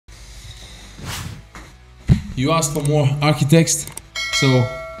You asked for more architects, so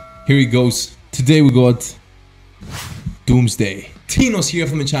here it goes. Today we got Doomsday. Tinos here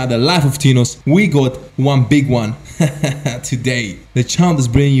from the channel, The Life of Tinos. We got one big one today. The channel is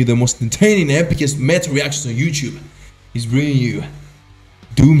bringing you the most entertaining, epicest meta reactions on YouTube. He's bringing you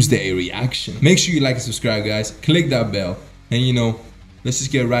Doomsday reaction. Make sure you like and subscribe, guys. Click that bell, and you know, let's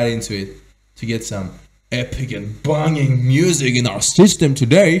just get right into it to get some epic and banging music in our system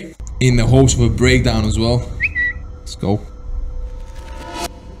today, in the hopes of a breakdown as well. Let's go.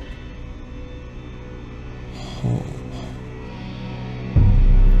 Oh.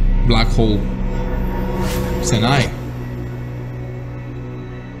 Black hole. Senai.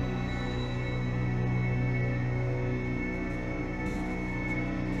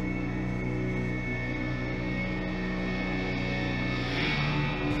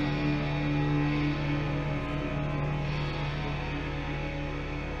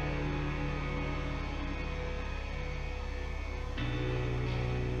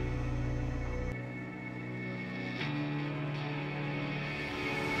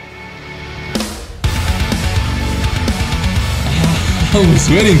 I was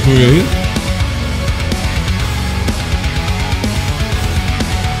waiting for it.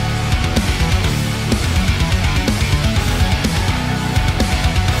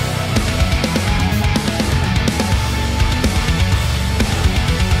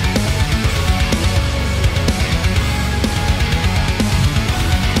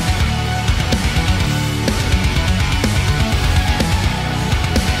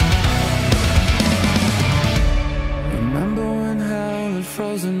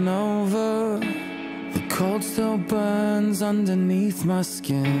 Frozen over, the cold still burns underneath my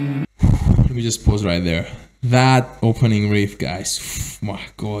skin. Let me just pause right there. That opening riff, guys, my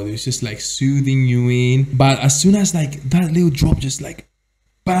god, it's just like soothing you in. But as soon as like that little drop, just like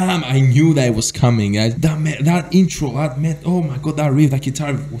bam, I knew that it was coming, guys. That intro, oh my god, that riff, that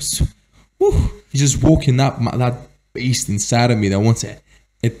guitar riff was, whew, it's just woken up that beast inside of me that wants a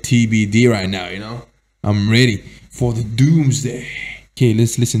TBD right now, you know. I'm ready for the Doomsday. Okay,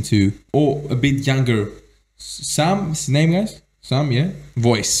 let's listen to, a bit younger Sam, his name, guys? Sam, yeah?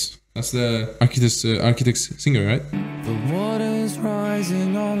 Voice. That's the architect's singer, right? The water is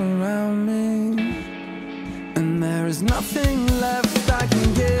rising all around me, and there is nothing left I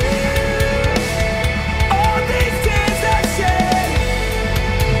can give. All these tears I shed,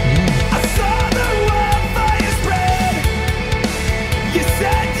 I saw the wildfire spread. You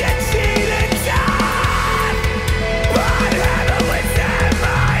said you cheated time, but heaven was in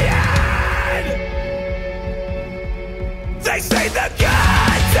my head. They say the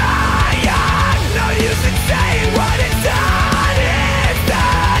good die young, no use in saying what is done is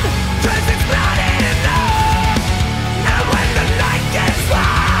done, 'cause it's not enough. And when the night gets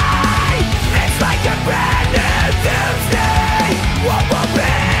light, it's like a brand new Doomsday. What will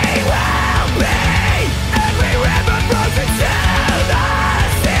be, every river flows into the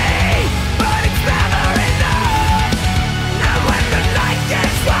sea, but it's never enough. And when the night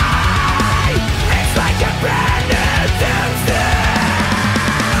gets light, it's like a brand new Doomsday.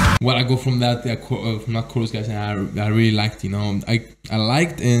 Well, I go from that chorus, guys, and I really liked, you know, I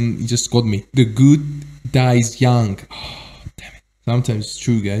liked, and it just got me. The good dies young. Oh, damn it. Sometimes it's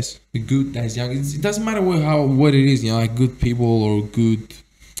true, guys. The good dies young. It doesn't matter what it is, you know, like good people or good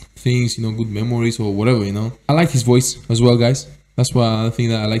things, you know, good memories or whatever, you know. I like his voice as well, guys. That's why I think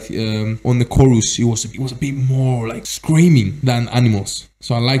that I liked on the chorus. It was a bit more like screaming than Animals.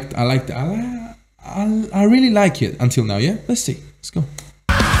 So I liked it. I really like it until now. Yeah, let's see. Let's go.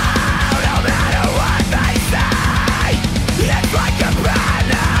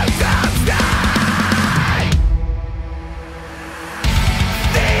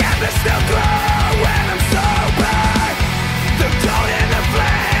 Still glow when I'm sober. The gold in the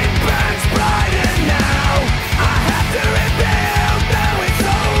flame burns brighter now. I have to reveal, now it's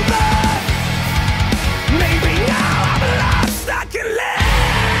over. Maybe now I'm lost, I can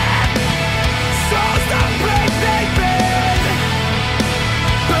live. Souls don't break, they bend.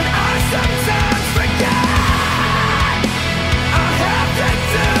 But I sometimes forget I have to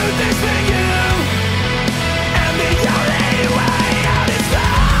do this for you, and the only way out is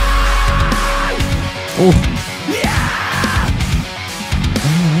love. Oh. Yeah.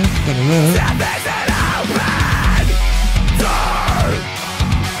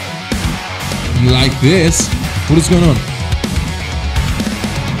 Like this? What is going on?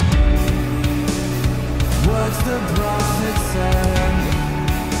 What's the prophet said?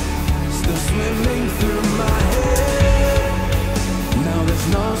 Still swimming through my head. Now there's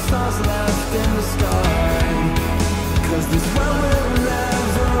no stars left in the sky, 'cause this well will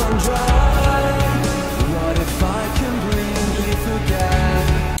never run dry. What if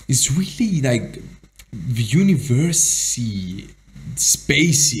It's really like universey,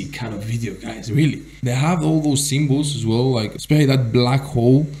 spacey kind of video, guys. Really, they have all those symbols as well, like especially that black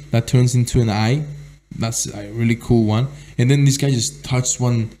hole that turns into an eye. That's a really cool one. And then this guy just touched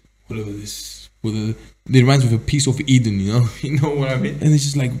one, whatever this, with a, it reminds me of a piece of Eden, you know, you know what I mean? And it's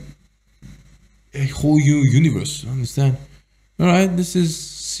just like a whole new universe. Understand? All right, let's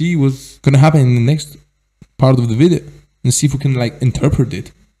just see what's gonna happen in the next part of the video and see if we can like interpret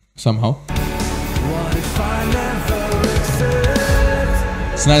it somehow. What if I never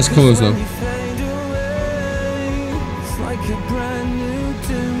exist? It's nice colors though. It's like a brand new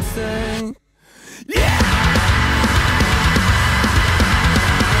doomsday.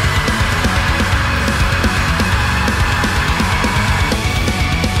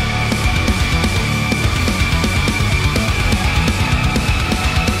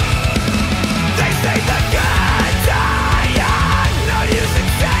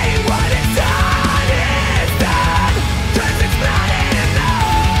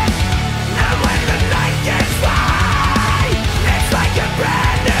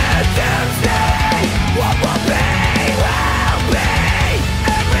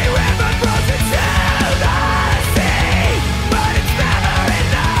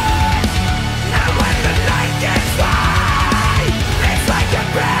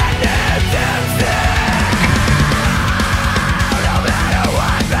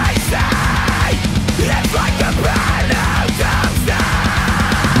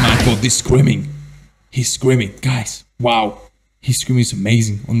 This screaming, he's screaming, guys. Wow, his screaming is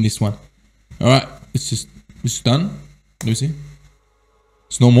amazing on this one. All right, it's done. Let me see.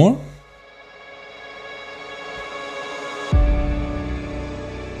 It's no more.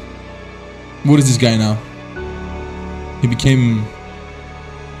 What is this guy now? He became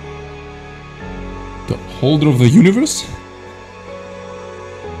the holder of the universe.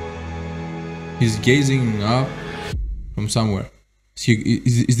 He's gazing up from somewhere.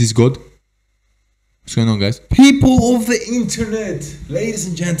 Is this God? What's going on, guys? People of the internet, ladies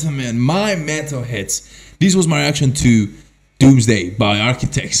and gentlemen, my metalheads. This was my reaction to Doomsday by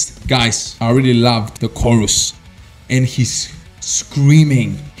Architects. Guys, I really loved the chorus. And he's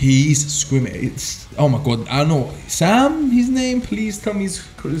screaming. He's screaming. It's, oh my god, I don't know. Sam, his name? Please tell me it's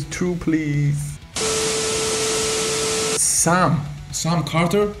true, please. Sam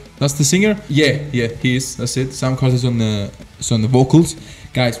Carter? That's the singer? Yeah, he is. That's it. Sam Carter's on the vocals.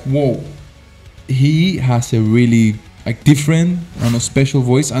 Guys, whoa. He has a really like different and a special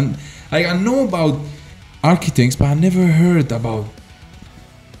voice. And like, I know about Architects, but I never heard about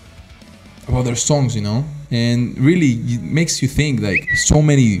their songs, you know? And really it makes you think like so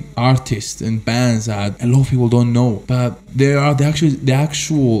many artists and bands that a lot of people don't know. But there are the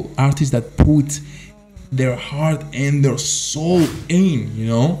actual artists that put their heart and their soul in, you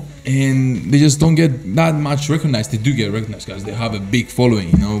know, and they just don't get that much recognized. They do get recognized, guys. They have a big following,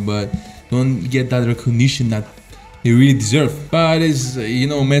 you know, but don't get that recognition that they really deserve. But it's, you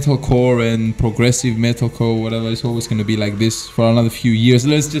know, metalcore and progressive metalcore, whatever, it's always going to be like this for another few years.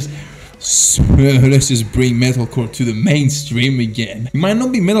 Let's just bring metalcore to the mainstream again. It might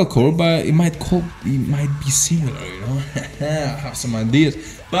not be metalcore, but it might be similar, you know. I have some ideas.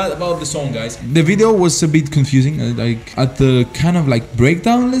 But about the song, guys, the video was a bit confusing. Like at the kind of like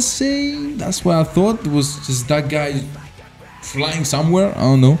breakdown, let's say, that's what I thought. It was just that guy flying somewhere. I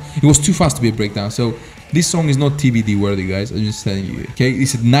don't know. It was too fast to be a breakdown. So this song is not TBD worthy, guys. I'm just telling you. Okay,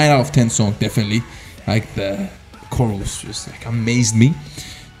 it's a 9 out of 10 song, definitely. Like the chorus just like amazed me.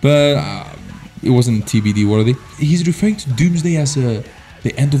 But it wasn't TBD worthy. He's referring to Doomsday as the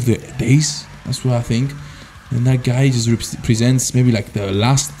end of the days. That's what I think. And that guy just represents maybe like the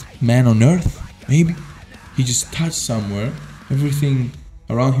last man on earth. Maybe he just touched somewhere, everything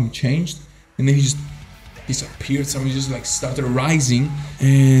around him changed, and then he just disappeared. Somebody just like started rising,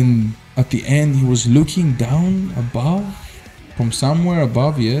 and at the end he was looking down above, from somewhere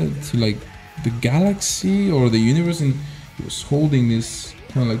above, yeah, to like the galaxy or the universe, and he was holding this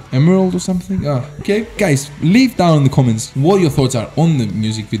kind of like emerald or something. Okay, guys, leave down in the comments what your thoughts are on the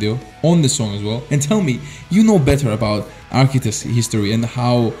music video, on the song as well, and tell me you know better about Architects' history and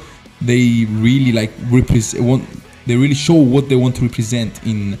how they really like they really show what they want to represent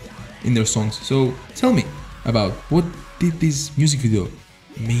in their songs. So tell me about what did this music video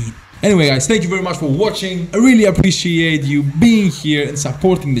mean. Anyway, guys, thank you very much for watching. I really appreciate you being here and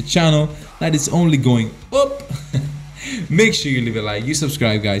supporting the channel that is only going up. Make sure you leave a like, you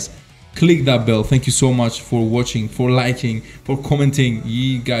subscribe, guys, click that bell. Thank you so much for watching, for liking, for commenting.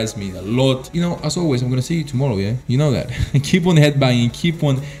 You guys mean a lot. You know, as always, I'm gonna see you tomorrow, yeah, you know that. Keep on headbanging, keep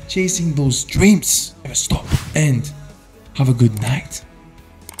on chasing those dreams, never stop, and have a good night.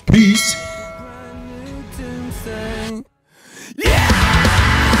 Peace.